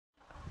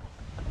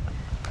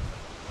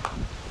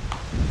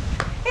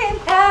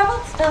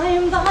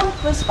time the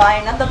hunt was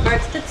fine, and the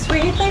birds did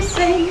sweetly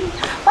sing.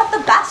 But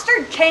the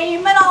bastard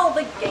came, and all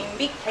the game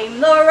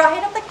became the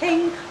right of the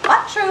king.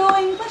 But true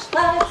English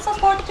lads saw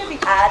sport to be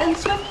had, and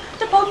swift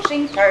to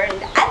poaching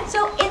turned. And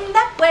so in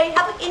that way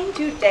have we in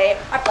today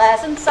our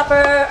pleasant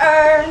supper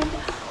earned.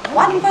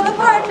 1 for the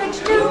partridge,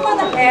 2 for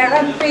the hare,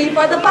 and 3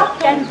 for the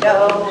buck and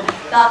doe.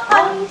 The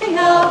hunting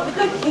of the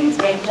good king's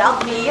game shall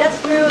meet us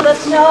through the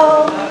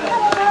snow.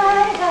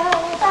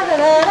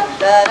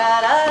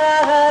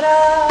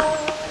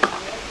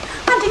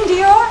 Hunting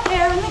deer or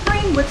hare in the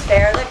greenwoods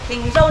fair, the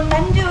king's own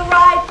men do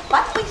ride.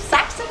 But we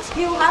Saxons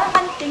few are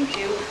hunting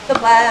too, so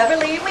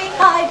cleverly we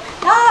hide.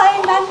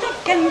 Time and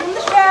again from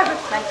the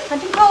sheriff's men,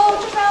 hunting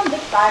poachers round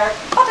the fire.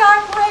 But our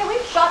prey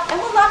we've shot,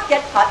 and will not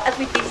get caught as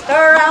we feast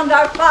around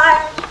our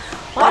fire.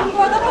 1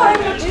 for the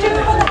partridge, 2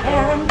 for the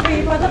hare, and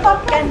 3 for the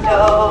buck and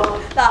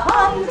doe. The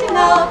hunting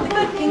of the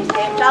good king's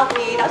game shall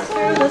lead us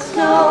through the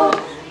snow.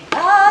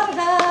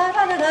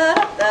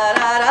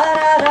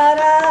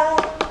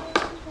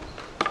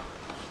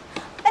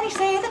 Many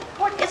say that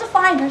sport is a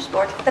finer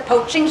sport, that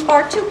poaching's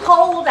far too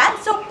cold, and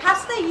so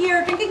pass the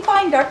year drinking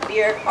fine dark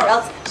beer, or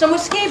else some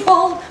whiskey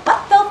bold.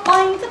 But they'll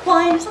find that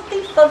wine is a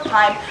thief of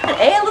time, and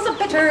ale is a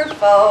bitter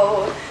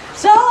foe.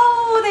 So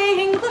the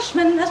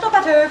Englishman has no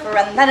better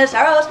friend than his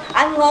arrows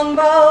and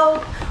longbow.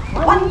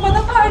 1 for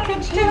the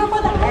partridge, 2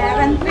 for the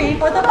hare, and 3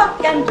 for the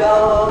buck and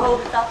doe.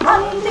 The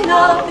hunting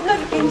of the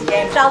good king's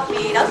game shall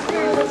feed us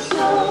through the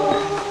snow.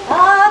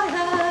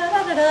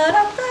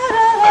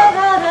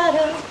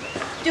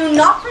 Do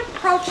not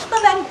reproach the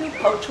men who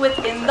poach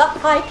within the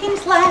high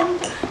king's land.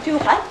 To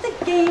hunt the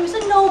game is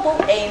a noble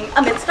aim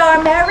amidst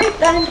our merry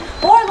band.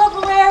 For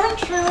love rare and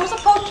true is a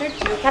poacher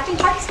too, catching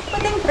hearts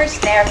within her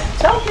snare.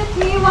 So give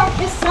me one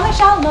kiss and I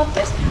shall not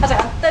miss as I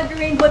hunt the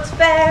greenwoods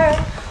fair.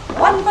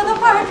 1 for the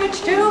partridge,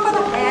 2 for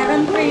the hare,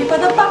 and 3 for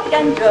the buck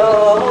and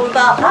doe. The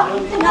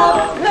hunting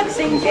of the good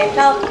king's game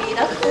shall feed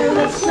us through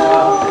the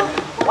snow.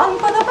 1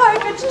 for the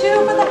partridge, 2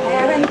 for the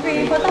hare, and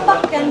 3 for the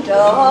buck and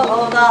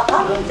doe. The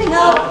hunting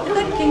of the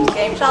good king's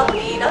game shall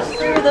lead us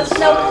through the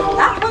snow.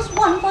 That was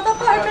 1 for the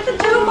partridge, and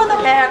 2 for the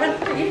hare, and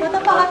 3 for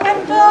the buck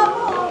and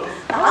doe.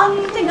 The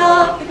hunting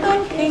of the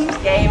good king's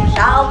game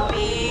shall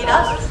lead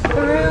us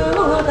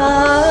through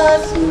the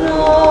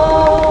snow.